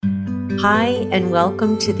Hi, and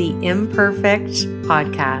welcome to the Imperfect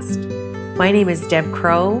Podcast. My name is Deb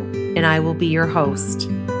Crow, and I will be your host.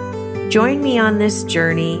 Join me on this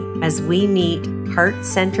journey as we meet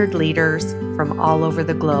heart-centered leaders from all over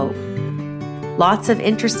the globe. Lots of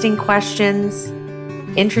interesting questions,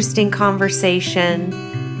 interesting conversation,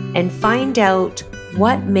 and find out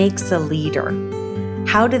what makes a leader.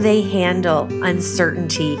 How do they handle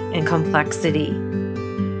uncertainty and complexity?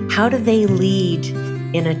 How do they lead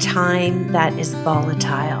in a time that is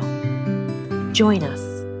volatile? Join us.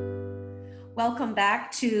 Welcome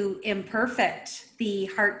back to Imperfect, the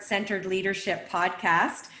Heart-Centered Leadership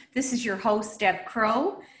Podcast. This is your host, Deb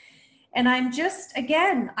Crow. And I'm just,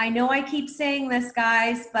 again, I know I keep saying this,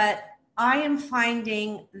 guys, but I am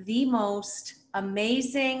finding the most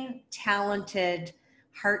amazing, talented,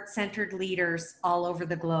 heart-centered leaders all over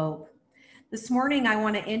the globe. This morning, I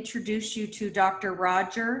want to introduce you to Dr.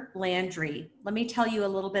 Roger Landry. Let me tell you a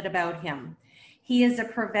little bit about him. He is a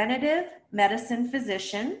preventative medicine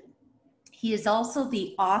physician. He is also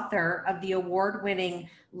the author of the award-winning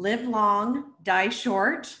Live Long, Die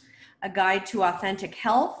Short, A Guide to Authentic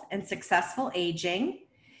Health and Successful Aging.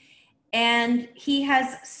 And he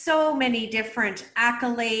has so many different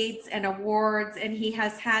accolades and awards, and he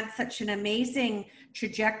has had such an amazing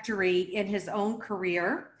trajectory in his own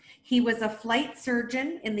career. He was a flight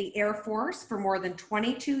surgeon in the Air Force for more than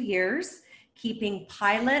 22 years, keeping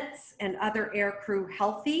pilots and other aircrew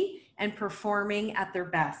healthy and performing at their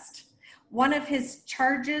best. One of his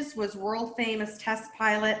charges was world famous test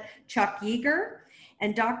pilot Chuck Yeager,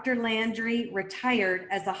 and Dr. Landry retired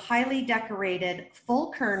as a highly decorated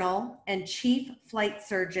full colonel and chief flight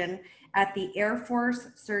surgeon at the Air Force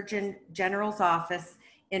Surgeon General's office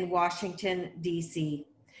in Washington, D.C.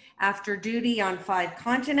 After duty on 5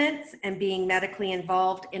 continents and being medically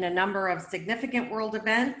involved in a number of significant world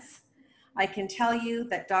events, I can tell you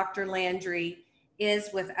that Dr. Landry is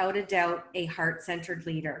without a doubt a heart-centered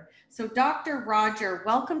leader. So Dr. Roger,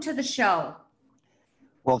 welcome to the show.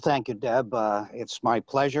 Well, thank you, Deb. It's my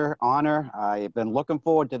pleasure, honor. I've been looking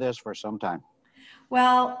forward to this for some time.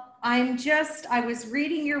 Well, I was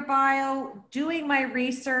reading your bio, doing my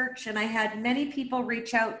research, and I had many people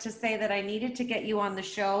reach out to say that I needed to get you on the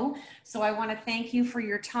show. So I want to thank you for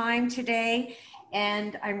your time today,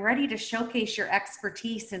 and I'm ready to showcase your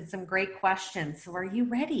expertise and some great questions. So are you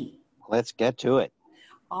ready? Let's get to it.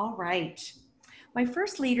 All right. My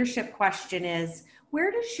first leadership question is,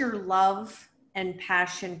 where does your love and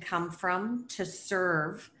passion come from to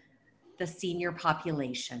serve the senior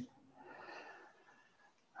population?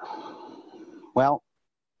 Well,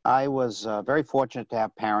 I was very fortunate to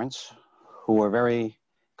have parents who were very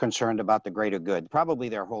concerned about the greater good. Probably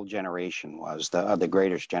their whole generation was the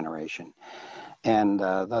greatest generation. And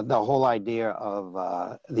the whole idea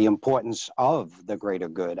of the importance of the greater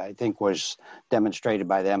good, I think, was demonstrated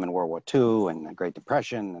by them in World War II and the Great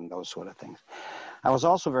Depression and those sort of things. I was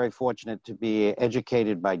also very fortunate to be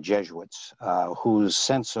educated by Jesuits whose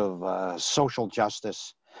sense of social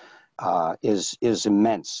justice is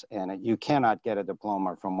immense, and you cannot get a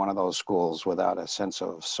diploma from one of those schools without a sense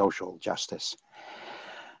of social justice.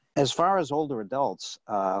 As far as older adults,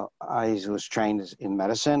 I was trained in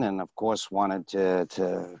medicine, and of course wanted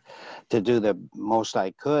to do the most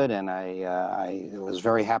I could. And I was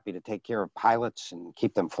very happy to take care of pilots and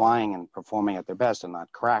keep them flying and performing at their best and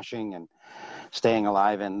not crashing and staying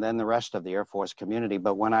alive. And then the rest of the Air Force community.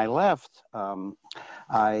 But when I left,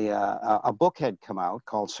 a book had come out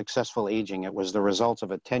called Successful Aging. It was the result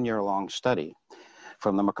of a 10-year-long study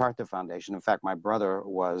from the MacArthur Foundation. In fact, my brother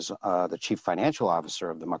was the chief financial officer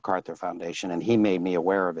of the MacArthur Foundation, and he made me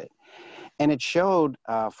aware of it. And it showed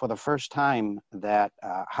for the first time that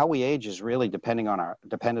how we age is really dependent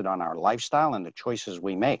on our lifestyle and the choices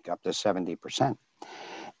we make, up to 70%.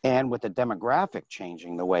 And with the demographic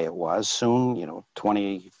changing the way it was, soon,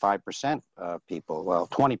 25% people, well,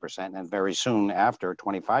 20%, and very soon after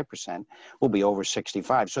 25% will be over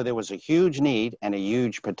 65. So there was a huge need and a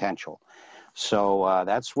huge potential. So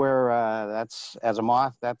that's where, as a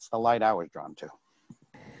moth, that's the light I was drawn to.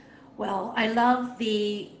 Well, I love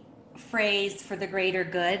the phrase for the greater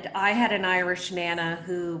good. I had an Irish Nana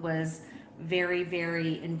who was very,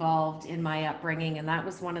 very involved in my upbringing, and that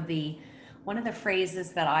was one of the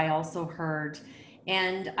phrases that I also heard.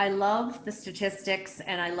 And I love the statistics,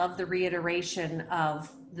 and I love the reiteration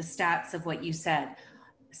of the stats of what you said.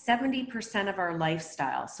 70% of our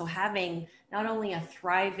lifestyle. So having not only a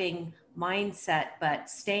thriving mindset, but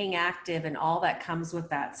staying active and all that comes with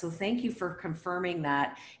that. So thank you for confirming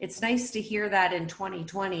that. It's nice to hear that in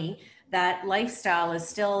 2020, that lifestyle is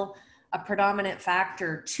still a predominant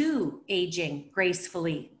factor to aging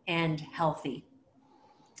gracefully and healthy.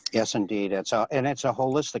 Yes, indeed. It's a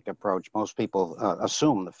holistic approach. Most people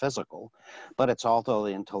assume the physical, but it's also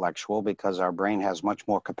the intellectual because our brain has much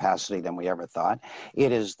more capacity than we ever thought.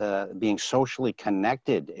 It is the being socially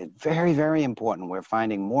connected. It's very, very important. We're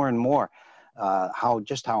finding more and more how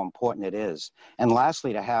important it is. And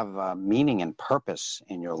lastly, to have meaning and purpose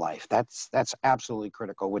in your life. That's absolutely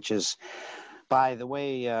critical. Which is, by the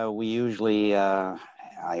way, we usually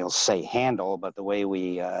I'll say handle, but the way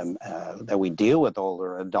that we deal with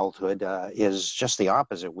older adulthood is just the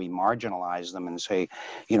opposite. We marginalize them and say,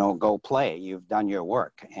 go play. You've done your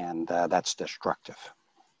work, and that's destructive.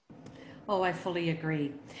 Oh, I fully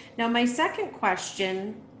agree. Now, my second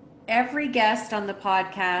question, every guest on the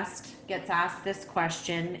podcast gets asked this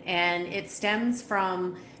question, and it stems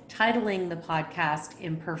from titling the podcast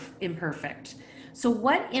Imperfect. So,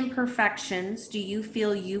 what imperfections do you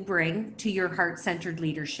feel you bring to your heart-centered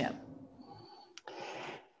leadership?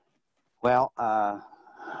 Well,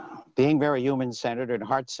 being very human-centered and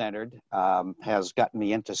heart-centered has gotten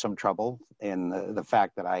me into some trouble in the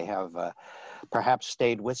fact that I have perhaps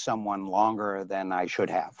stayed with someone longer than I should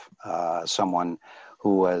have, someone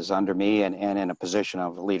who was under me and in a position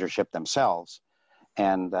of leadership themselves.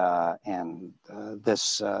 And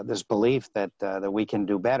this belief that we can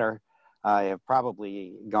do better, I have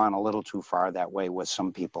probably gone a little too far that way with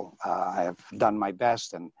some people. I have done my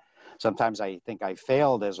best, and sometimes I think I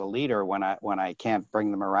failed as a leader when I can't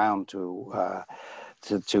bring them around to our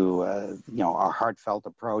heartfelt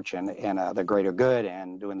approach and the greater good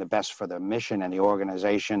and doing the best for the mission and the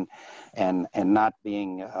organization, and not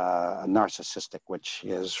being narcissistic, which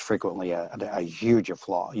is frequently a huge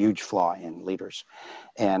flaw in leaders,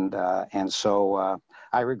 and so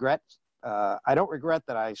I regret. I don't regret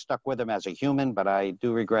that I stuck with them as a human, but I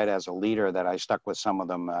do regret as a leader that I stuck with some of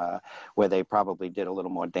them where they probably did a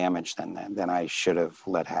little more damage than I should have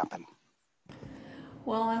let happen.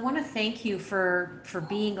 Well, I want to thank you for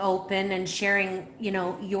being open and sharing,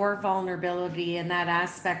 your vulnerability in that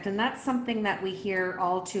aspect. And that's something that we hear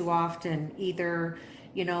all too often, either,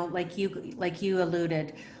 like you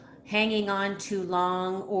alluded, hanging on too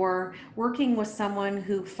long, or working with someone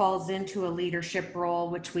who falls into a leadership role,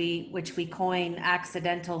 which we coin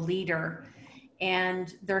accidental leader,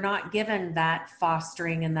 and they're not given that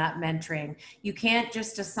fostering and that mentoring. You can't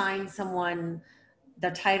just assign someone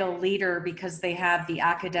the title leader because they have the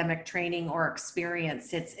academic training or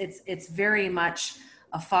experience. It's very much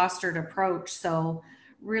a fostered approach. So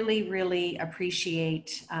really, really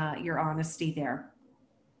appreciate your honesty there.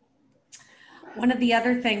 One of the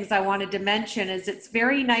other things I wanted to mention is it's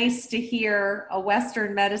very nice to hear a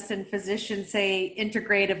Western medicine physician say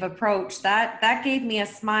integrative approach. That gave me a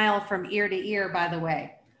smile from ear to ear, by the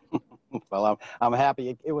way. Well, I'm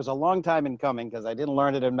happy. It was a long time in coming because I didn't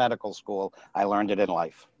learn it in medical school. I learned it in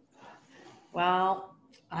life. Well,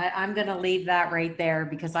 I'm going to leave that right there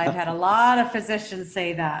because I've had a lot of physicians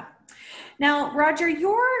say that. Now, Roger,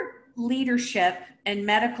 your leadership and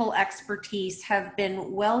medical expertise have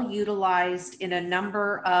been well utilized in a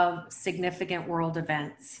number of significant world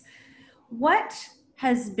events. What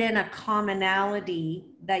has been a commonality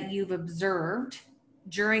that you've observed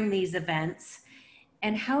during these events,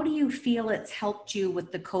 and how do you feel it's helped you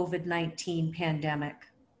with the COVID-19 pandemic?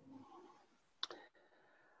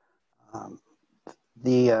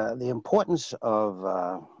 The importance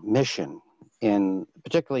of mission,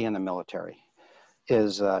 particularly in the military,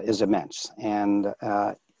 is immense. And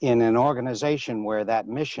in an organization where that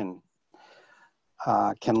mission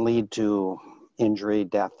can lead to injury,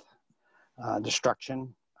 death,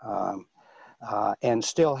 destruction, and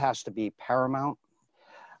still has to be paramount,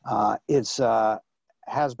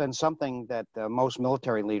 has been something that most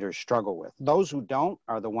military leaders struggle with. Those who don't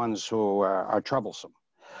are the ones who are troublesome,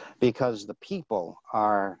 because the people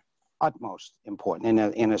are utmost important.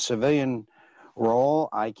 In a civilian role,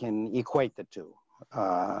 I can equate the two.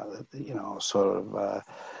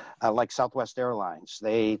 Like Southwest Airlines,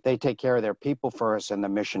 they take care of their people first, and the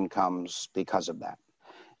mission comes because of that.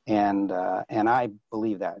 And I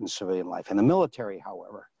believe that in civilian life. In the military,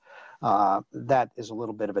 however, that is a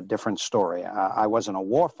little bit of a different story. I wasn't a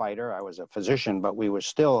war fighter; I was a physician, but we were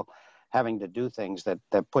still having to do things that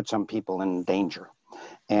put some people in danger.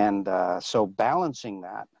 And so balancing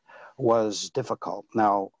that was difficult.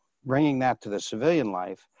 Now, bringing that to the civilian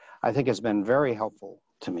life, I think has been very helpful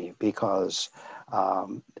to me, because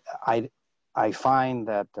I find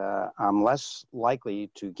that I'm less likely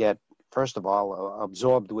to get, first of all,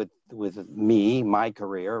 absorbed with me, my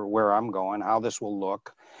career, where I'm going, how this will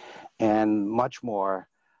look, and much more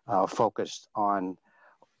focused on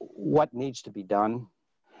what needs to be done,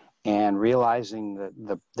 and realizing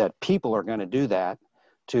that people are going to do that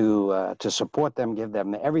to support them, give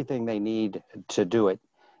them everything they need to do it,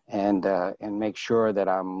 and make sure that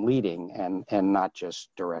I'm leading and not just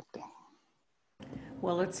directing.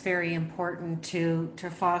 Well, it's very important to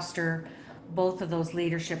foster both of those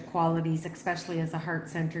leadership qualities, especially as a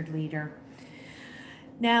heart-centered leader.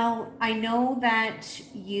 Now, I know that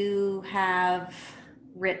you have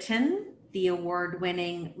written the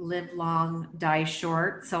award-winning Live Long, Die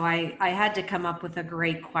Short, so I had to come up with a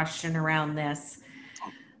great question around this.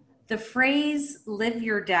 The phrase "live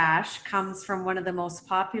your dash" comes from one of the most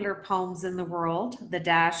popular poems in the world, The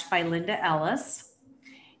Dash by Linda Ellis.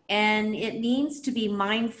 And it means to be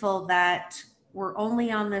mindful that we're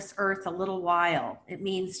only on this earth a little while. It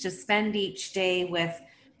means to spend each day with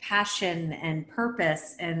passion and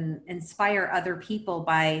purpose and inspire other people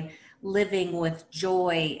by living with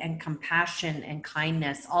joy and compassion and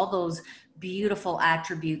kindness, all those beautiful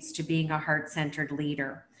attributes to being a heart-centered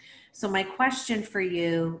leader. So my question for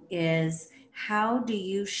you is, how do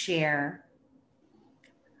you share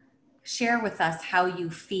with us how you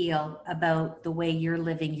feel about the way you're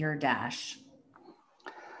living your dash?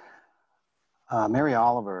 Mary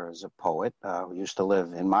Oliver is a poet who used to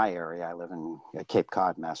live in my area. I live in Cape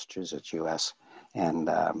Cod, Massachusetts, U.S. And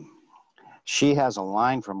she has a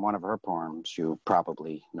line from one of her poems. You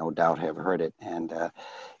probably, no doubt, have heard it. And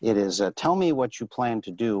it is, "Tell me what you plan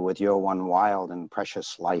to do with your one wild and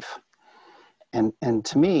precious life." And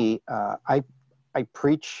to me, I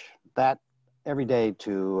preach that every day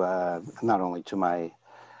to not only to my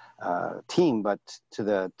team, but to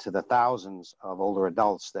the thousands of older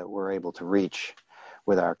adults that we're able to reach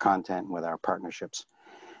with our content and with our partnerships.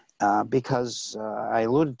 Because I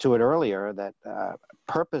alluded to it earlier that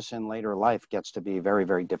purpose in later life gets to be very,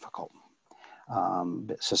 very difficult.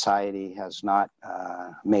 Society has not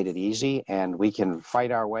made it easy, and we can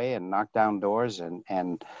fight our way and knock down doors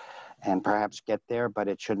and perhaps get there, but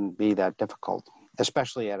it shouldn't be that difficult,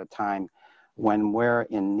 especially at a time when we're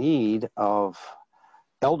in need of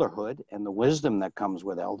elderhood and the wisdom that comes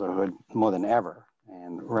with elderhood more than ever.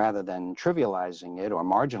 And rather than trivializing it or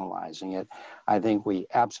marginalizing it, I think we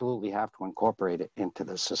absolutely have to incorporate it into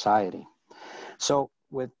the society. So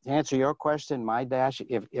to answer your question, my dash,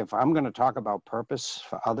 if I'm going to talk about purpose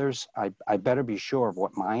for others, I better be sure of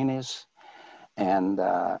what mine is. And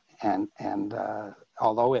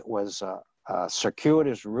although it was a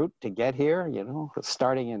circuitous route to get here,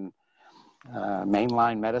 starting in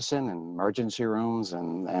mainline medicine and emergency rooms,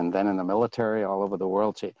 and then in the military all over the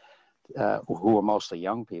world, who were mostly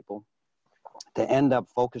young people, to end up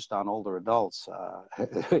focused on older adults.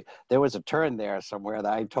 There was a turn there somewhere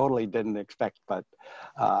that I totally didn't expect, but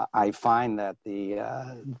I find that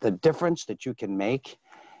the difference that you can make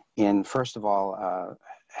in, first of all,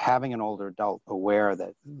 having an older adult aware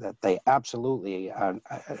that they absolutely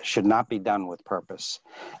should not be done with purpose,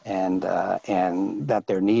 and that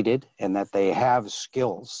they're needed, and that they have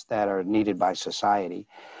skills that are needed by society,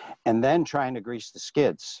 and then trying to grease the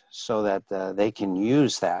skids so that they can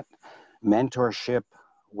use that mentorship,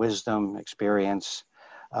 wisdom, experience,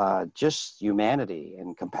 just humanity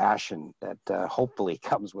and compassion that hopefully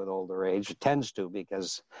comes with older age. It tends to,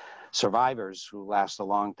 because survivors who last a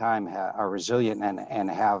long time are resilient and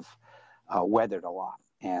have weathered a lot.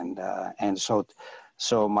 And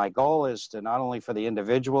so my goal is to not only for the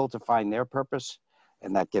individual to find their purpose,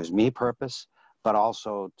 and that gives me purpose, but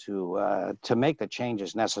also to make the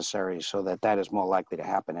changes necessary so that is more likely to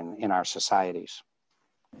happen in our societies.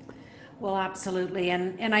 Well, absolutely.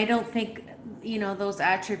 And I don't think, those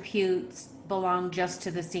attributes belong just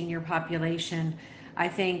to the senior population. I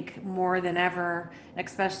think more than ever,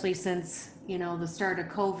 especially since, the start of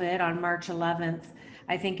COVID on March 11th,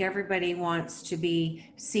 I think everybody wants to be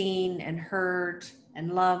seen and heard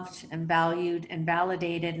and loved and valued and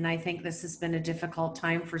validated. And I think this has been a difficult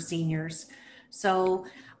time for seniors. So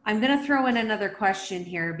I'm going to throw in another question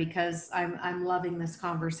here because I'm loving this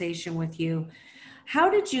conversation with you. How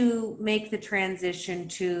did you make the transition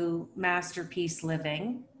to Masterpiece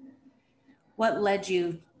Living? What led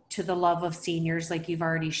you to the love of seniors, like you've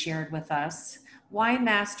already shared with us? Why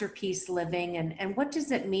Masterpiece Living, and what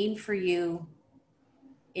does it mean for you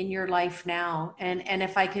in your life now? And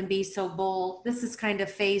if I can be so bold, this is kind of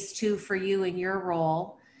phase 2 for you in your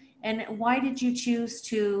role. And why did you choose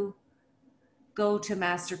to go to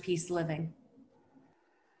Masterpiece Living?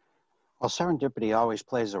 Well, serendipity always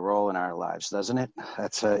plays a role in our lives, doesn't it?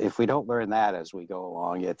 That's if we don't learn that as we go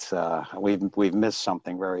along, it's we've missed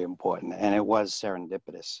something very important, and it was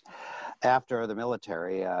serendipitous. After the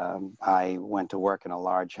military, I went to work in a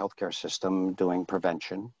large healthcare system doing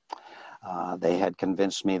prevention. They had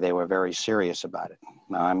convinced me they were very serious about it.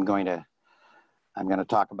 Now, I'm going to I'm going to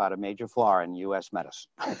talk about a major flaw in U.S.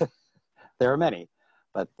 medicine. There are many,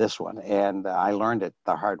 but this one, and I learned it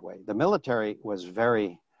the hard way. The military was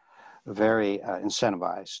very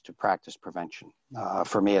incentivized to practice prevention.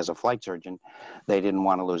 For me as a flight surgeon, they didn't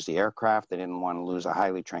want to lose the aircraft. They didn't want to lose a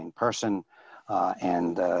highly trained person,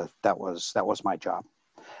 and that was my job.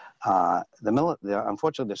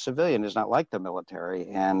 Unfortunately, the civilian is not like the military,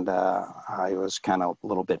 and I was kind of a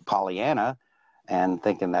little bit Pollyanna and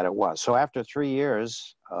thinking that it was. So after 3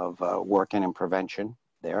 years of working in prevention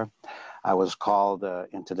there, I was called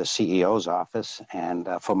into the CEO's office and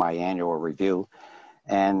for my annual review.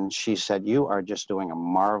 And she said, "You are just doing a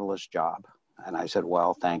marvelous job." And I said,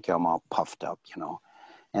 "Well, thank you. I'm all puffed up, you know."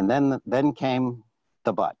 And then came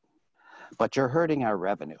the but you're hurting our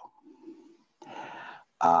revenue.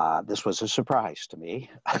 This was a surprise to me.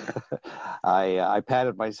 I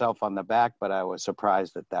patted myself on the back, but I was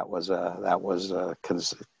surprised that was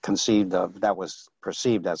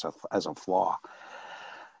perceived as a flaw.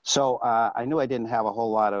 So I knew I didn't have a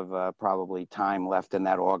whole lot of probably time left in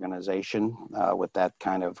that organization with that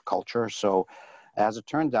kind of culture. So as it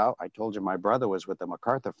turns out, I told you my brother was with the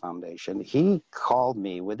MacArthur Foundation. He called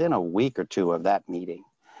me within a week or two of that meeting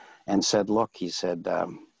and said, "Look," he said,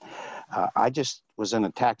 "I just was in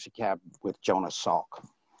a taxi cab with Jonas Salk,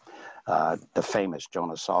 the famous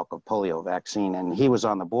Jonas Salk of polio vaccine, and he was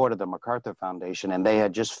on the board of the MacArthur Foundation, and they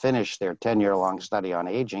had just finished their 10-year-long study on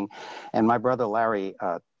aging, and my brother Larry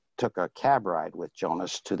took a cab ride with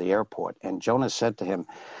Jonas to the airport, and Jonas said to him,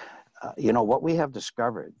 you know, what we have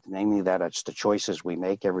discovered, namely that it's the choices we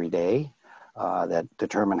make every day that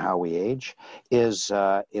determine how we age, is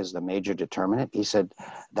the major determinant." He said,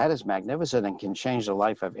 "That is magnificent and can change the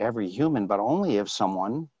life of every human, but only if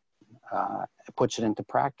someone puts it into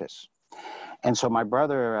practice." And so my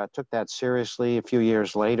brother took that seriously. A few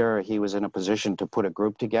years later, he was in a position to put a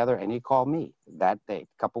group together, and he called me that day,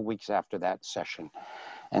 a couple of weeks after that session,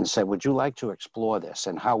 and said, "Would you like to explore this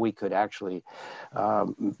and how we could actually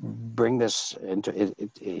bring this into,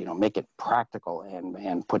 make it practical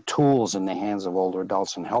and put tools in the hands of older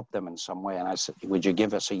adults and help them in some way?" And I said, "Would you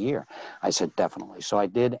give us a year?" I said, "Definitely." So I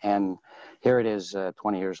did, and here it is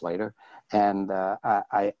 20 years later. And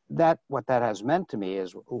what that has meant to me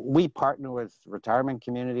is we partner with retirement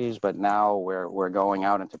communities, but now we're going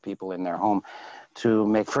out into people in their home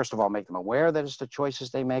to first of all, make them aware that it's the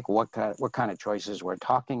choices they make, what kind of choices we're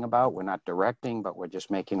talking about. We're not directing, but we're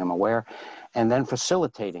just making them aware, and then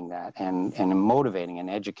facilitating that and motivating and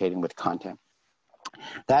educating with content.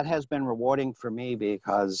 That has been rewarding for me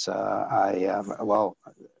because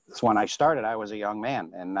when I started, I was a young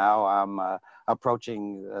man, and now I'm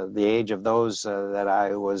approaching the age of those that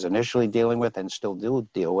I was initially dealing with and still do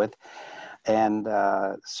deal with. And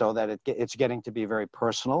so that it's getting to be very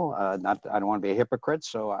personal. I don't want to be a hypocrite,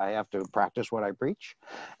 so I have to practice what I preach.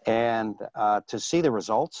 And to see the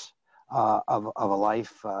results of a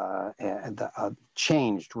life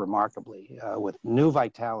changed remarkably with new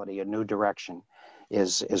vitality, a new direction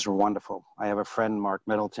is wonderful. I have a friend, Mark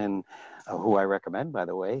Middleton, who I recommend, by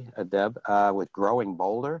the way, Deb, with Growing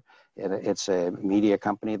Bolder. It's a media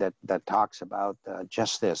company that talks about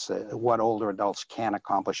just this, what older adults can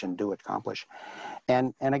accomplish and do accomplish.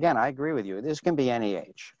 And again, I agree with you. This can be any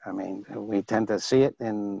age. I mean, we tend to see it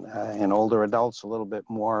in older adults a little bit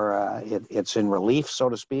more. It's in relief, so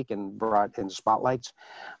to speak, and brought in spotlights.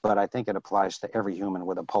 But I think it applies to every human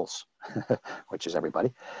with a pulse, which is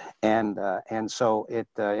everybody. And so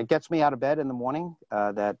it gets me out of bed in the morning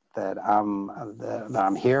that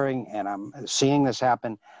I'm hearing and I'm seeing this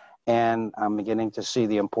happen. And I'm beginning to see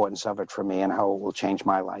the importance of it for me and how it will change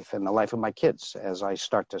my life and the life of my kids as I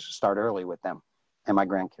start early with them and my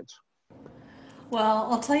grandkids. Well,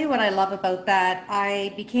 I'll tell you what I love about that.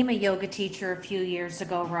 I became a yoga teacher a few years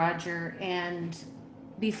ago, Roger, and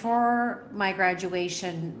before my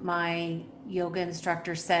graduation, my yoga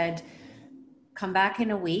instructor said, "Come back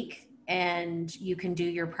in a week and you can do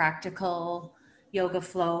your practical yoga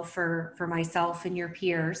flow for myself and your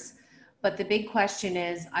peers. But the big question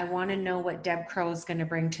is, I want to know what Deb Crow is going to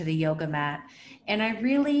bring to the yoga mat." And I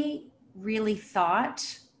really, really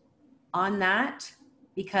thought on that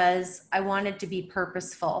because I wanted to be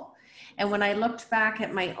purposeful. And when I looked back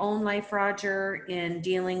at my own life, Roger, in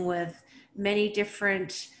dealing with many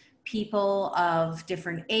different people of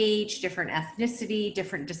different age, different ethnicity,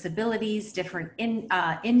 different disabilities, different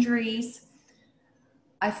injuries,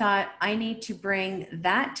 I thought I need to bring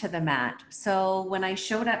that to the mat. So when I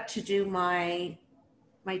showed up to do my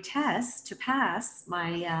test to pass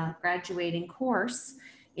my graduating course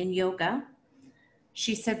in yoga,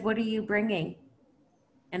 she said, "What are you bringing?"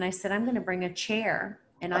 And I said, "I'm going to bring a chair,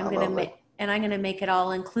 and I'm going to and I'm going to make it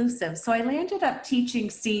all inclusive. So I landed up teaching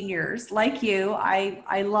seniors like you.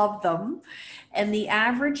 I love them. And the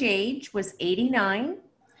average age was 89.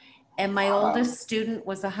 And my oldest student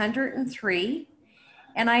was 103.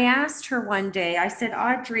 And I asked her one day, I said,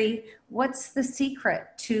 Audrey, what's the secret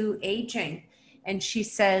to aging? And she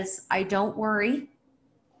says, I don't worry.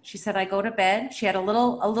 She said, I go to bed. She had a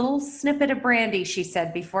little snippet of brandy, she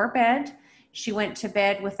said, before bed. She went to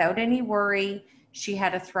bed without any worry. She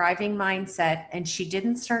had a thriving mindset, and she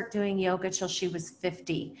didn't start doing yoga till she was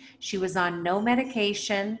 50. She was on no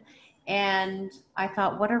medication. And I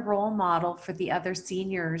thought, what a role model for the other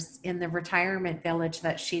seniors in the retirement village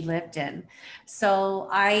that she lived in. So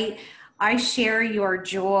I share your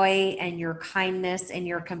joy and your kindness and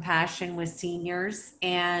your compassion with seniors.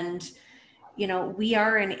 And you know, we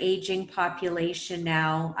are an aging population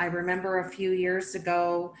now. I remember a few years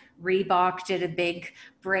ago, Reebok did a big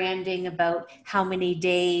branding about how many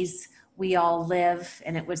days we all live,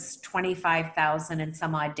 and it was 25,000 and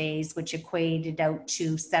some odd days, which equated out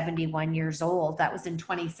to 71 years old. That was in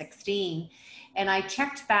 2016. And I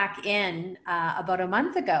checked back in about a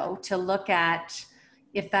month ago to look at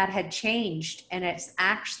if that had changed, and it's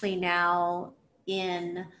actually now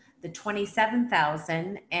in the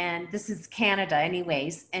 27,000, and this is Canada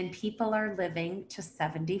anyways, and people are living to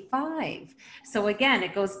 75. So again,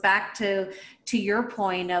 it goes back to your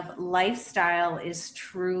point of lifestyle is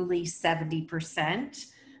truly 70%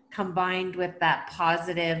 combined with that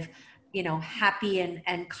positive, you know, happy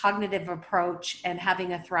and cognitive approach, and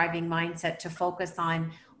having a thriving mindset to focus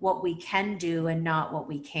on what we can do and not what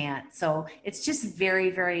we can't. So it's just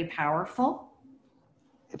very, very powerful.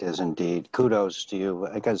 It is indeed. Kudos to you,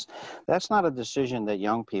 because that's not a decision that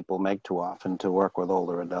young people make too often, to work with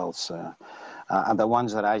older adults. The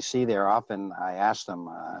ones that I see there, often I ask them,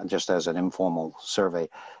 just as an informal survey,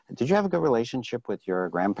 did you have a good relationship with your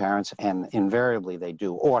grandparents? And invariably they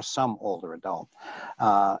do, or some older adult.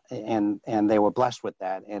 And they were blessed with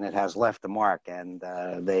that, and it has left a mark, and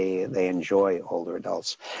they enjoy older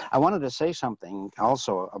adults. I wanted to say something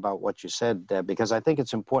also about what you said, because I think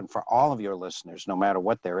it's important for all of your listeners, no matter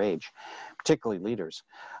what their age, particularly leaders.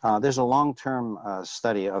 There's a long-term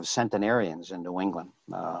study of centenarians in New England.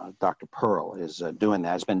 Dr. Pearl is doing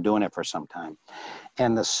that, has been doing it for some time.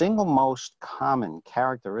 And the single most common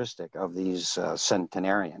characteristic of these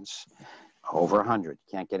centenarians, over 100,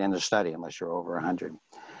 can't get in the study unless you're over 100,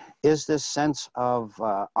 is this sense of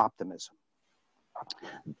optimism.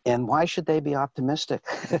 And why should they be optimistic?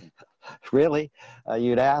 Really,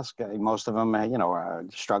 you'd ask. Most of them, you know, are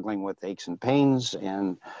struggling with aches and pains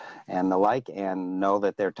and the like, and know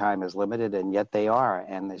that their time is limited, and yet they are.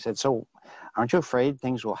 And they said, so aren't you afraid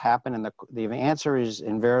things will happen? And the answer is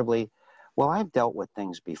invariably, well, I've dealt with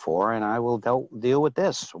things before, and I will deal with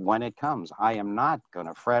this when it comes. I am not going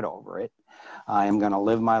to fret over it. I am going to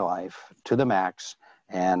live my life to the max,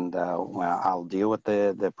 and well, I'll deal with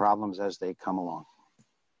the problems as they come along.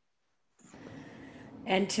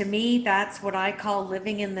 And to me, that's what I call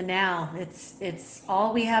living in the now. It's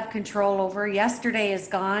all we have control over. Yesterday is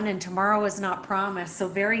gone and tomorrow is not promised. So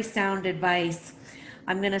very sound advice.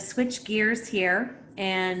 I'm going to switch gears here,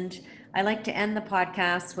 and I like to end the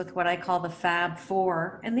podcast with what I call the Fab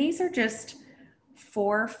Four. And these are just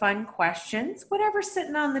 4 fun questions, whatever's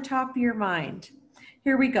sitting on the top of your mind.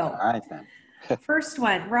 Here we go. All right, then. First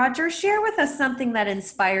one, Roger, share with us something that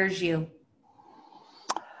inspires you.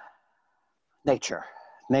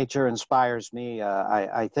 Nature inspires me.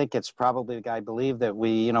 I think it's probably, I believe that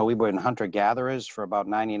we were in hunter-gatherers for about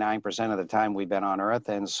 99% of the time we've been on Earth.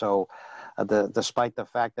 And so despite the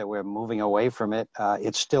fact that we're moving away from it,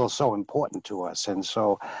 it's still so important to us. And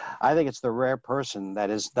so I think it's the rare person that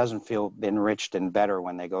doesn't feel enriched and better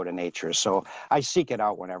when they go to nature. So I seek it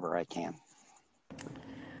out whenever I can.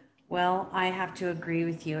 Well, I have to agree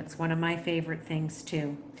with you. It's one of my favorite things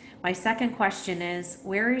too. My second question is,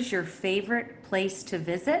 where is your favorite place to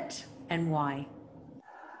visit and why?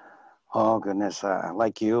 Oh, goodness.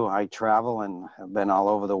 Like you, I travel and have been all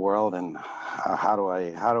over the world. And how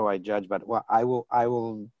do I judge? But well, I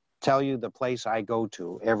will tell you the place I go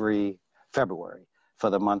to every February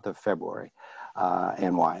for the month of February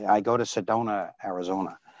and why. I go to Sedona,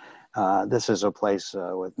 Arizona. This is a place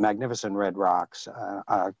with magnificent red rocks,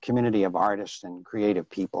 a community of artists and creative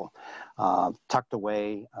people, tucked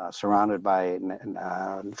away, surrounded by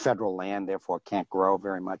federal land, therefore can't grow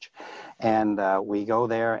very much. And we go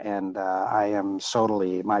there, and I am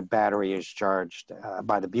my battery is charged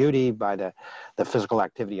by the beauty, by the physical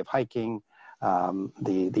activity of hiking,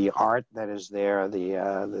 the art that is there,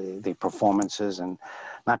 the performances, and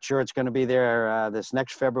not sure it's going to be there this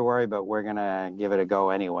next February, but we're going to give it a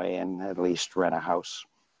go anyway and at least rent a house.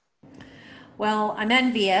 Well, I'm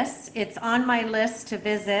envious. It's on my list to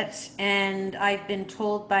visit, and I've been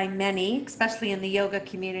told by many, especially in the yoga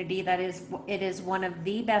community, that it is one of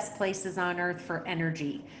the best places on earth for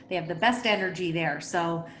energy. They have the best energy there.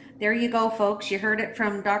 So there you go, folks. You heard it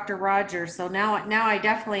from Dr. Roger. So now I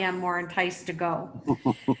definitely am more enticed to go.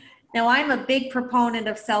 Now, I'm a big proponent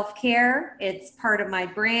of self-care. It's part of my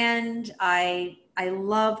brand. I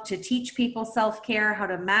love to teach people self-care, how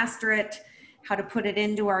to master it, how to put it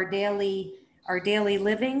into our daily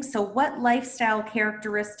living. So what lifestyle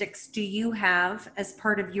characteristics do you have as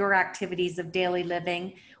part of your activities of daily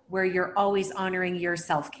living where you're always honoring your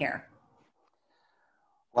self-care?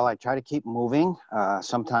 Well, I try to keep moving.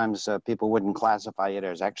 Sometimes people wouldn't classify it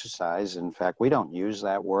as exercise. In fact, we don't use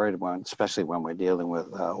that word, especially when we're dealing with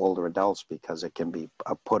older adults, because it can be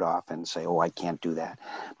a put off and say, oh, I can't do that.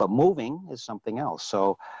 But moving is something else.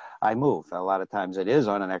 So I move. A lot of times it is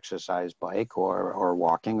on an exercise bike or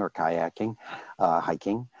walking or kayaking,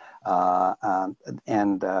 hiking. I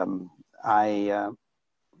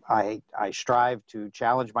strive to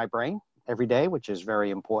challenge my brain every day, which is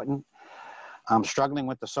very important. I'm struggling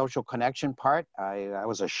with the social connection part. I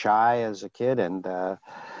was shy as a kid, and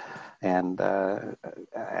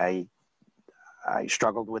I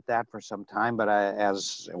struggled with that for some time. But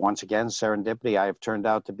as once again, serendipity, I have turned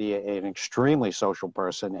out to be an extremely social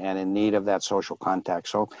person and in need of that social contact.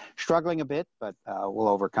 So struggling a bit, but we'll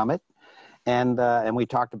overcome it. And we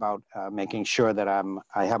talked about making sure that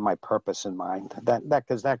I have my purpose in mind.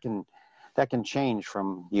 Because that can change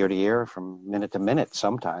from year to year, from minute to minute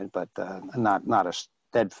sometimes, but not a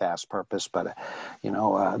steadfast purpose. But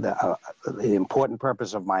the important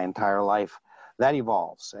purpose of my entire life, that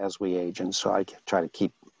evolves as we age, and so I try to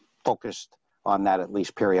keep focused on that at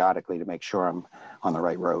least periodically to make sure I'm on the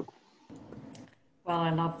right road. Well, I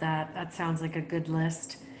love that. That sounds like a good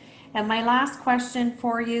list. And my last question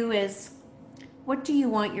for you is, what do you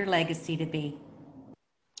want your legacy to be?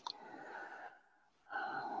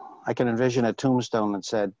 I can envision a tombstone that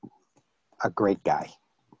said, a great guy.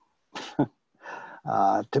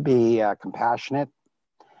 To be compassionate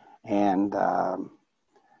and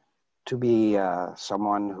to be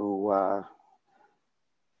someone who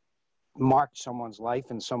marked someone's life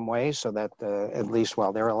in some way, so that at least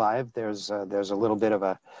while they're alive, there's a little bit of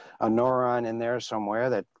a neuron in there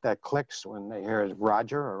somewhere that clicks when they hear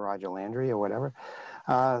Roger or Roger Landry or whatever.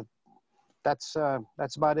 That's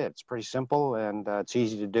about it. It's pretty simple, and it's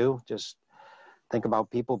easy to do. Just think about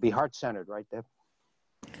people, be heart-centered, right, Deb?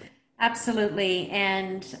 Absolutely.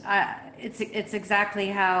 And it's exactly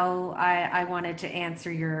how I wanted to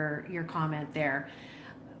answer your comment there.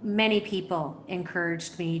 Many people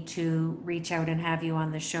encouraged me to reach out and have you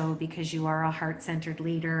on the show because you are a heart-centered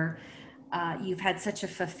leader. You've had such a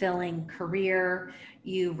fulfilling career.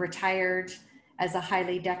 You retired as a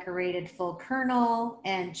highly decorated full colonel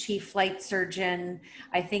and chief flight surgeon.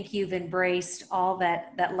 I think you've embraced all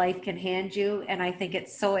that life can hand you. And I think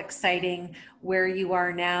it's so exciting where you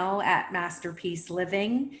are now at Masterpiece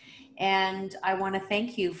Living. And I want to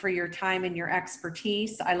thank you for your time and your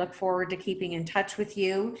expertise. I look forward to keeping in touch with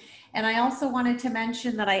you. And I also wanted to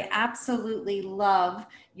mention that I absolutely love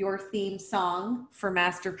your theme song for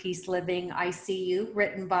Masterpiece Living, I See You,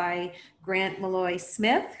 written by Grant Malloy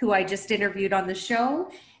Smith, who I just interviewed on the show,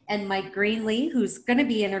 and Mike Greenlee, who's going to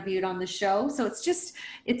be interviewed on the show. So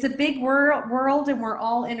it's a big world and we're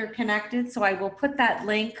all interconnected. So I will put that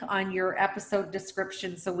link on your episode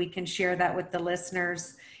description so we can share that with the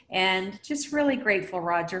listeners. And just really grateful,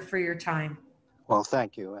 Roger, for your time. Well,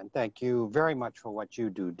 thank you. And thank you very much for what you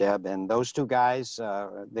do, Deb. And those two guys,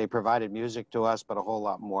 they provided music to us, but a whole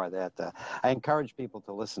lot more. That I encourage people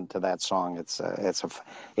to listen to that song.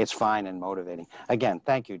 It's fine and motivating. Again,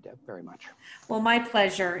 thank you, Deb, very much. Well, my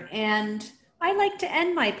pleasure. And I like to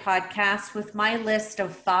end my podcast with my list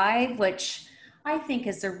of 5, which I think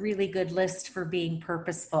is a really good list for being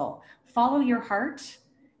purposeful. Follow your heart,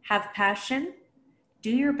 have passion, do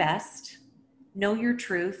your best, know your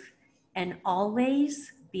truth, and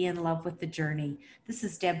always be in love with the journey. This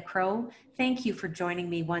is Deb Crow. Thank you for joining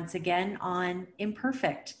me once again on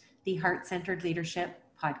Imperfect, the Heart-Centered Leadership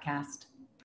Podcast.